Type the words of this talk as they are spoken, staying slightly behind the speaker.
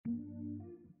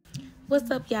What's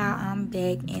up, y'all? I'm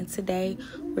back, and today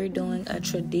we're doing a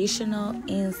traditional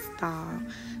install.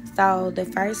 So the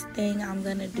first thing I'm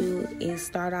gonna do is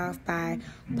start off by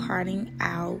parting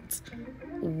out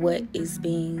what is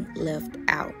being left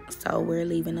out. So we're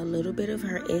leaving a little bit of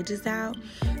her edges out,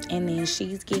 and then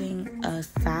she's getting a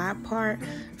side part.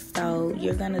 So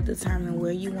you're gonna determine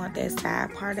where you want that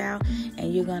side part out,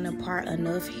 and you're gonna part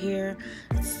enough hair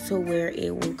to where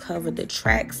it will cover the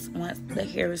tracks once the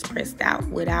hair is pressed out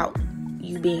without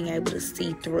you being able to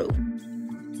see through.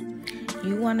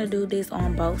 You want to do this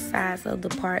on both sides of the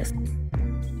parts.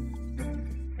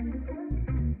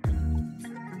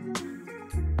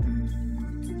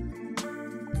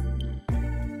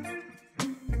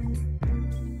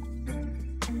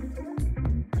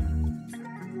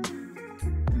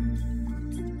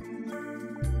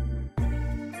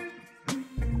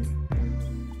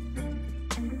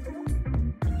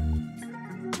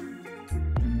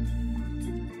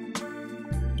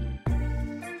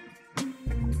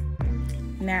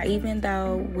 Now, even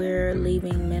though we're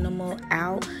leaving minimal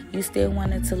out, you still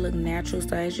want it to look natural.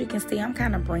 So as you can see, I'm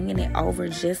kind of bringing it over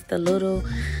just a little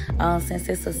since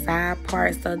it's a side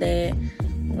part, so that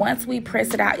once we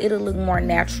press it out, it'll look more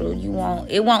natural.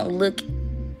 It won't look,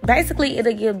 basically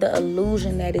it'll give the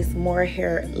illusion that it's more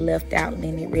hair left out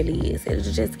than it really is.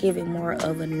 It'll just give it more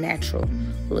of a natural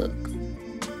look.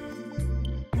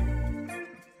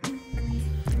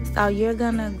 So you're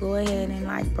gonna go ahead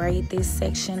and braid this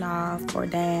section off or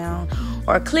down,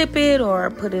 or clip it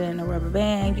or put it in a rubber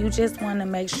band. You just want to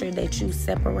make sure that you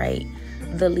separate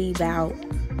the leave out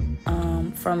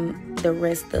from the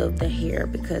rest of the hair,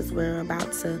 because we're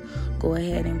about to go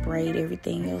ahead and braid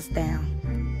everything else down.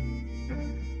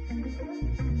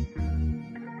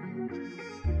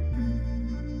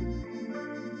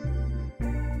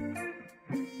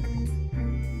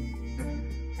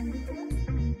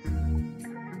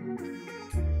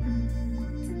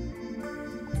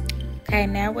 Okay,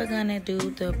 now we're gonna do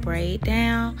the braid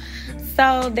down.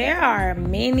 So there are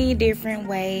many different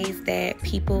ways that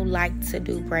people like to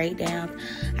do braid downs.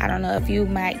 I don't know if you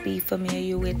might be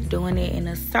familiar with doing it in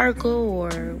a circle,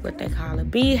 or what they call a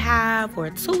beehive,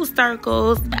 or 2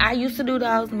 circles. I used to do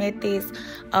those methods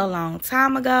a long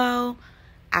time ago.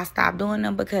 I stopped doing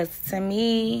them because, to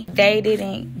me, they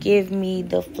didn't give me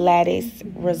the flattest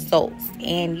results.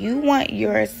 And you want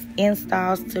your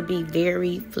installs to be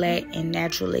very flat and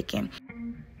natural looking.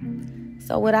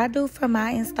 So what I do for my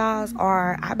installs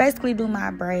are, I basically do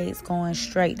my braids going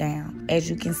straight down. As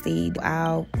you can see,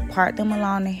 I'll part them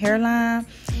along the hairline,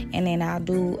 and then I'll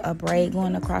do a braid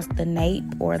going across the nape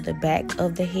or the back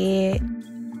of the head.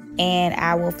 And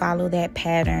I will follow that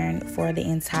pattern for the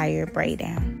entire braid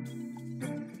down.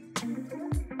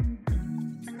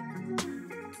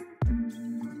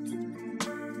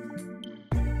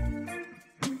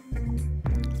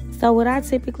 So what I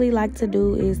typically like to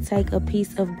do is take a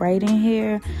piece of braiding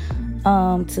hair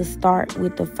to start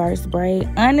with the first braid.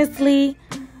 Honestly,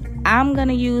 I'm going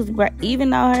to use,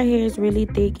 even though her hair is really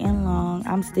thick and long,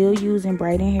 I'm still using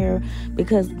braiding hair,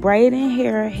 because braiding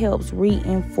hair helps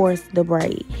reinforce the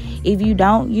braid. If you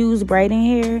don't use braiding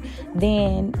hair,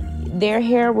 then their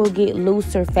hair will get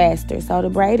looser faster. So the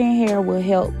braiding hair will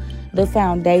help the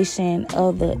foundation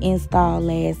of the install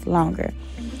last longer.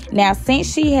 Now, since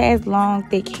she has long,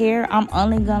 thick hair, I'm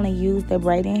only going to use the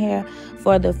braiding hair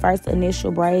for the first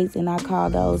initial braids, and I call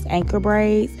those anchor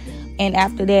braids. And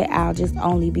after that, I'll just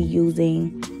only be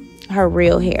using her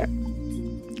real hair.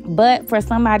 But for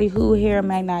somebody whose hair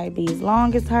may not be as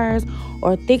long as hers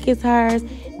or thick as hers,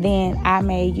 then I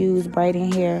may use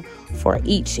braiding hair for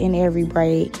each and every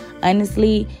braid.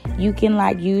 Honestly, you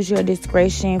can use your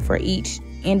discretion for each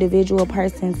individual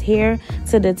person's hair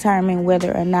to determine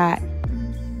whether or not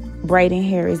braiding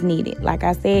hair is needed. Like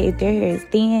I said, if their hair is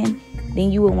thin,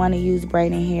 then you would want to use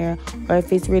braiding hair, or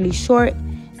if it's really short,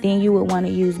 then you would want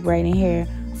to use braiding hair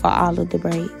for all of the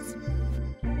braids.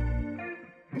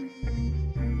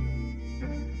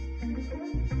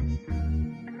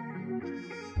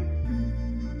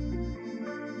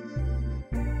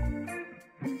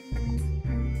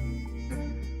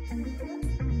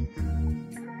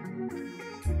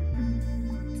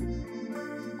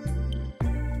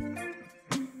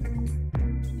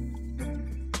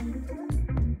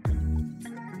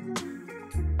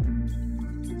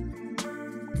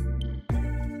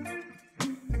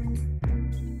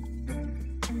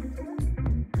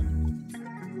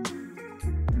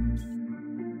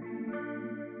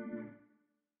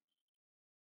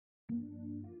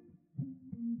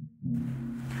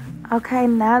 Okay,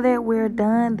 now that we're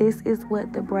done, this is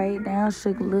what the braid down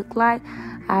should look like.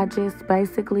 I just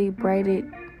basically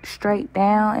braided straight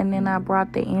down, and then I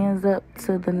brought the ends up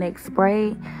to the next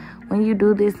braid. When you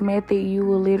do this method, you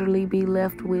will literally be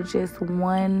left with just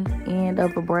one end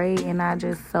of a braid, and I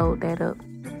just sewed that up.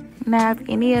 Now, if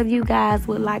any of you guys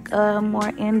would like a more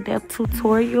in-depth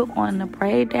tutorial on the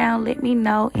braid down, let me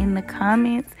know in the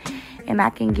comments, and I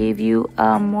can give you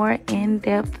a more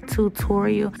in-depth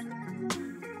tutorial.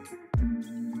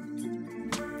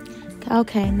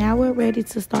 Okay, now we're ready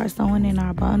to start sewing in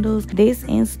our bundles. This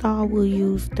install will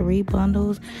use 3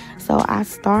 bundles. So I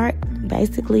start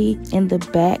basically in the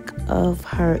back of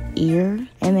her ear,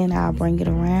 and then I'll bring it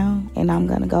around, and I'm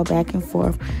gonna go back and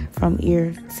forth from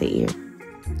ear to ear.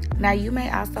 Now you may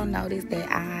also notice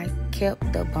that I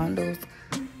kept the bundles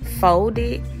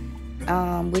folded,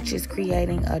 which is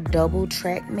creating a double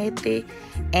track method,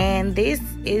 and this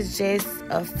is just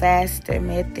a faster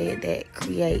method that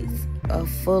creates a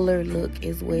fuller look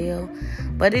as well,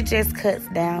 but it just cuts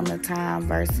down the time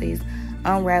versus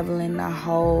unraveling the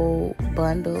whole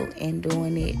bundle and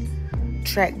doing it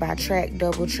track by track,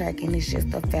 double tracking. It's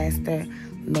just a faster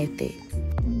method.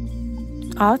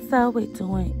 Also, with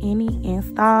doing any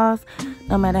installs,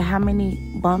 no matter how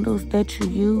many bundles that you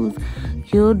use,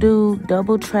 you'll do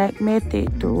double track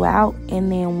method throughout,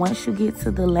 and then once you get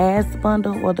to the last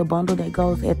bundle or the bundle that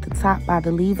goes at the top by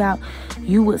the leave out,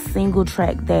 you would single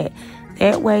track that.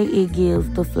 That way it gives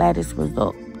the flattest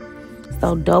result.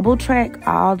 So double track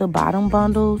all the bottom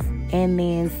bundles and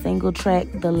then single track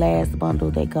the last bundle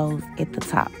that goes at the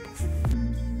top.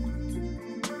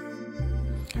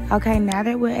 Okay, now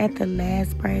that we're at the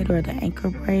last braid or the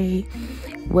anchor braid,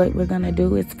 what we're gonna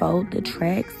do is fold the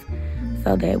tracks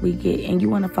so that we get, and you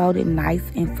wanna fold it nice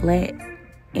and flat,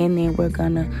 and then we're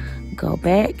gonna go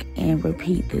back and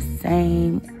repeat the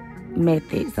same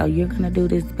method. So you're gonna do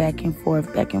this back and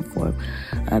forth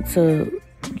until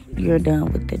you're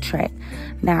done with the track.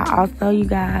 Now also, you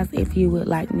guys, if you would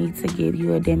like me to give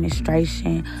you a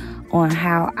demonstration on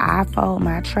how I fold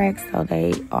my tracks so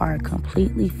they are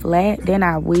completely flat, then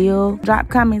I will. Drop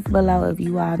comments below if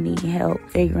you all need help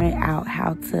figuring out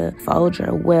how to fold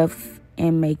your wefts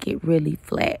and make it really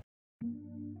flat.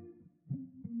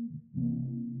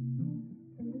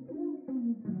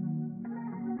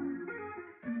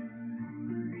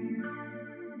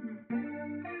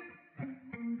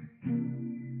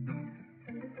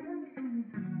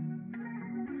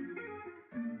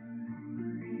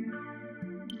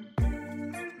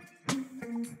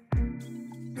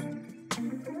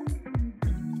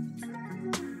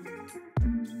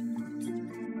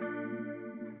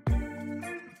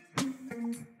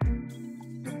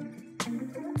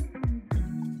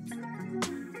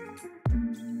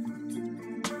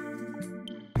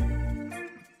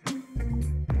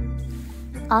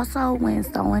 Also, when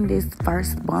sewing this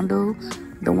first bundle,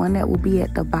 the one that will be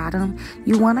at the bottom,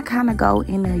 you want to kind of go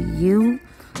in a U,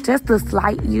 just a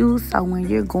slight U. So when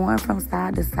you're going from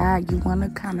side to side, you want to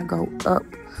kind of go up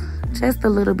just a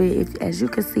little bit. As you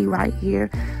can see right here,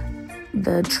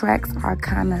 the tracks are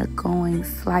kind of going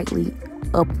slightly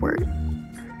upward.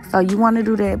 So you want to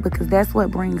do that because that's what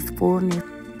brings fullness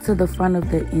to the front of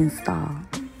the install.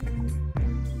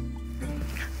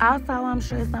 Also, I'm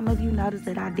sure some of you noticed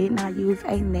that I did not use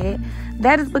a net.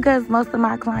 That is because most of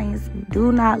my clients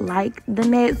do not like the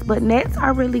nets, but nets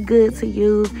are really good to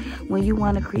use when you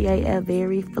want to create a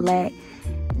very flat,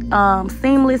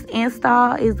 seamless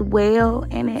install as well.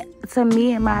 And it, to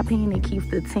me, in my opinion, it keeps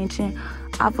the tension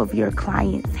off of your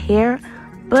client's hair.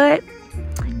 But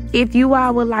if you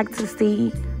all would like to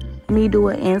see me do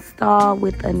an install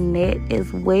with a net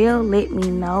as well, let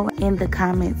me know in the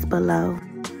comments below.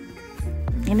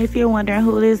 And if you're wondering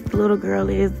who this little girl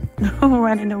is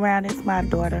running around, it's my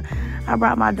daughter. I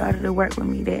brought my daughter to work with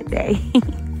me that day.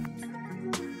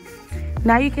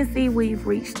 Now you can see we've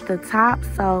reached the top.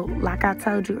 So like I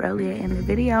told you earlier in the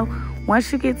video, once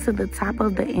you get to the top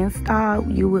of the install,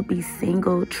 you would be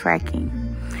single tracking.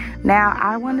 Now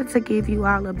I wanted to give you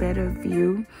all a better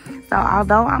view. So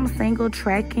although I'm single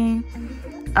tracking,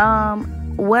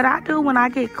 what I do when I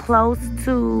get close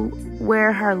to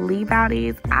where her leave out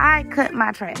is, I cut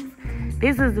my tracks.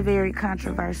 This is a very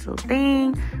controversial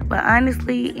thing, but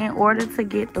honestly, in order to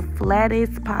get the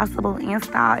flattest possible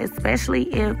install, especially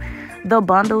if the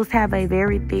bundles have a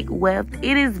very thick weft,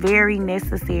 it is very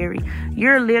necessary.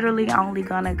 You're literally only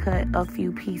gonna cut a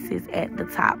few pieces at the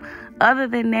top. Other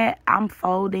than that, I'm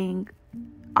folding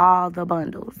all the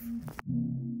bundles.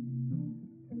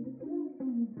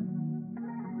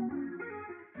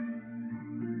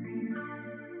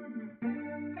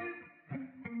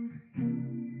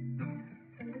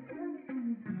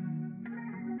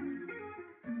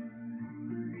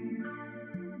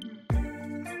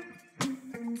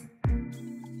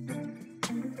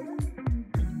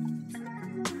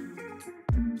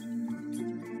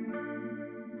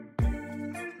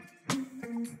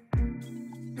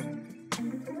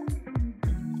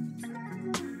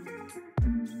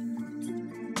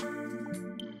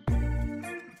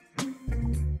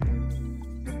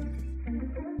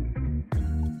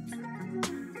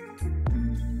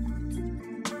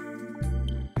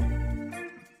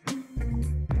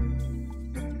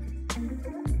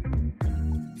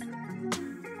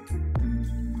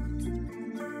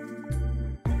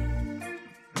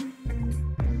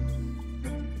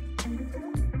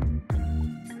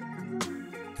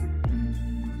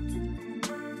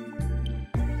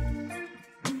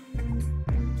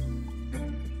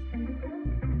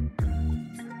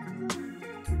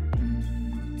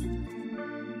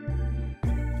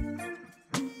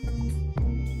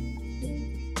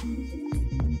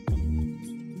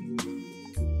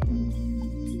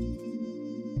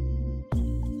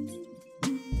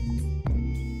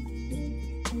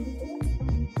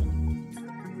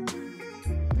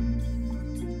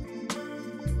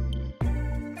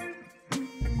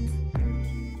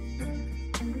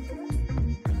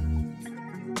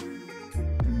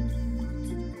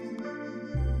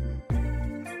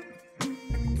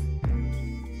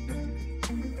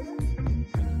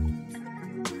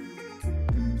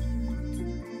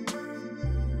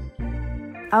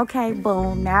 Okay,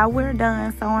 boom. Now we're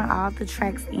done sewing all the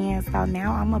tracks in. So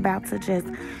now I'm about to just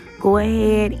go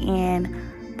ahead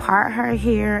and part her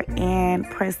hair and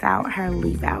press out her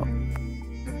leave out.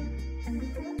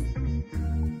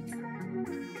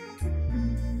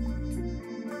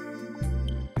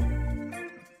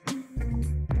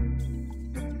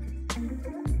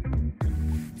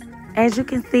 As you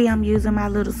can see, I'm using my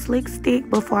little slick stick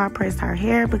before I press her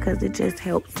hair because it just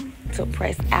helps to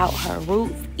press out her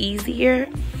roots easier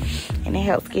and it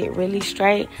helps get really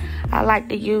straight. I like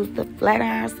to use the flat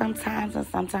iron sometimes, and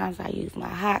sometimes I use my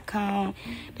hot comb.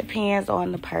 Depends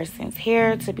on the person's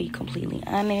hair, to be completely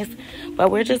honest.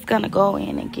 But we're just gonna go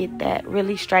in and get that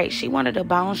really straight. She wanted a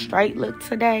bone straight look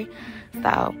today,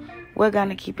 so we're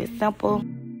gonna keep it simple.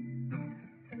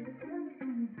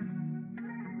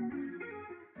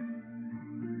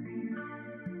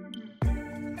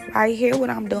 Right here, what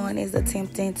I'm doing is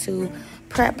attempting to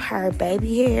prep her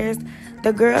baby hairs.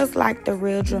 The girls like the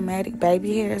real dramatic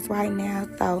baby hairs right now,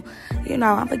 so, you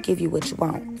know, I'm going to give you what you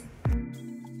want.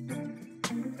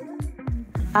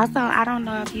 Also, I don't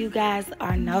know if you guys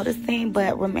are noticing,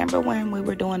 but remember when we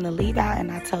were doing the leave out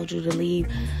and I told you to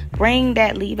bring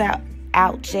that leave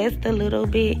out just a little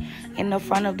bit in the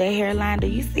front of the hairline? Do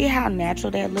you see how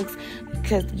natural that looks?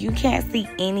 Because you can't see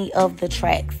any of the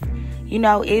tracks. You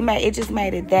know, it just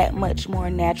made it that much more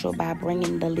natural by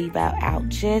bringing the leave out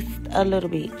just a little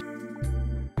bit.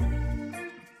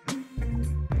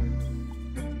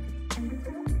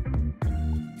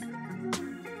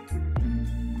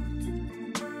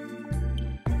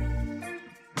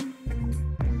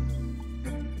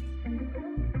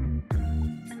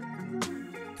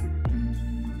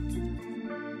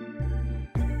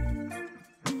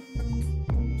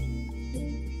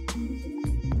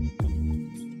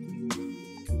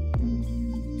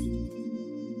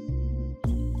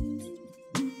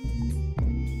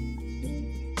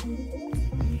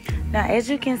 Now, as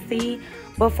you can see,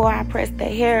 before I press the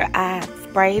hair, I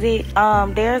sprayed it.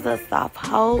 There's a soft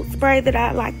hold spray that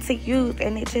I like to use,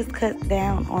 and it just cuts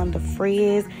down on the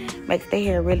frizz, makes the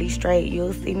hair really straight.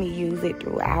 You'll see me use it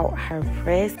throughout her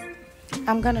press.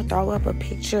 I'm going to throw up a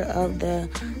picture of the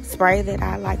spray that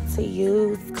I like to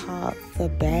use called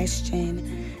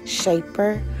Sebastian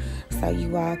Shaper, so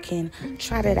you all can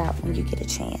try that out when you get a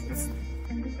chance.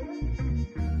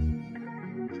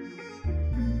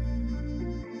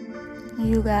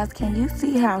 You guys, can you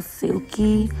see how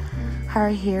silky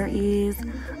her hair is?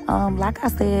 Like I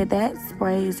said, that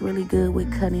spray is really good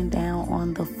with cutting down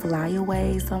on the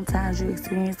flyaways sometimes you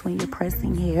experience when you're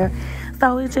pressing hair.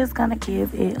 So it's just gonna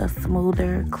give it a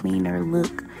smoother, cleaner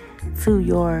look to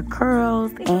your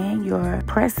curls and your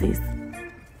presses.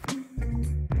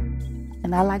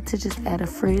 And I like to just add a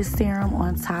frizz serum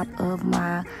on top of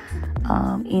my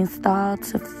install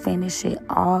to finish it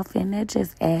off, and that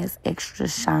just adds extra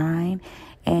shine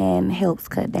and helps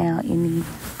cut down any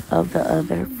of the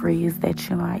other frizz that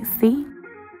you might see.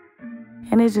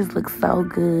 And it just looks so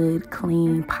good,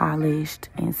 clean, polished,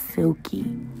 and silky.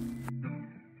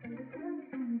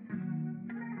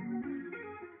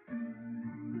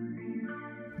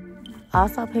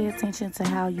 Also, pay attention to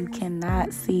how you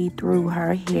cannot see through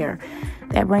her hair.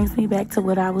 That brings me back to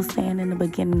what I was saying in the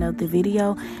beginning of the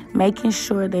video, making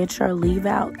sure that your leave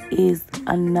out is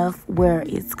enough where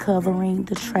it's covering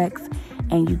the tracks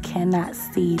and you cannot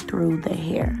see through the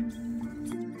hair.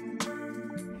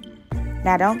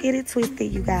 Now, don't get it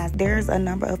twisted, you guys. There's a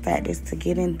number of factors to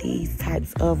getting these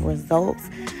types of results,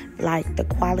 like the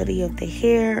quality of the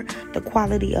hair, the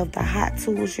quality of the hot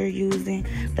tools you're using,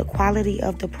 the quality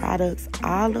of the products.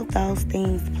 All of those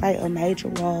things play a major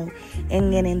role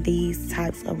in getting these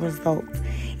types of results.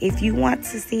 If you want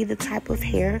to see the type of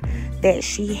hair that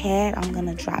she had, I'm going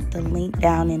to drop the link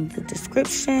down in the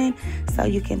description so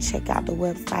you can check out the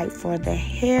website for the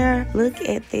hair. Look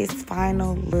at this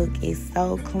final look. It's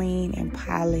so clean and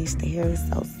polished. The hair is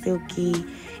so silky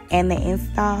and the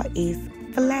install is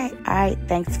flat. Alright,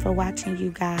 thanks for watching,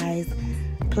 you guys.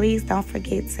 Please don't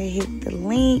forget to hit the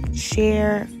link,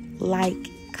 share, like,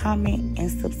 comment,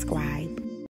 and subscribe.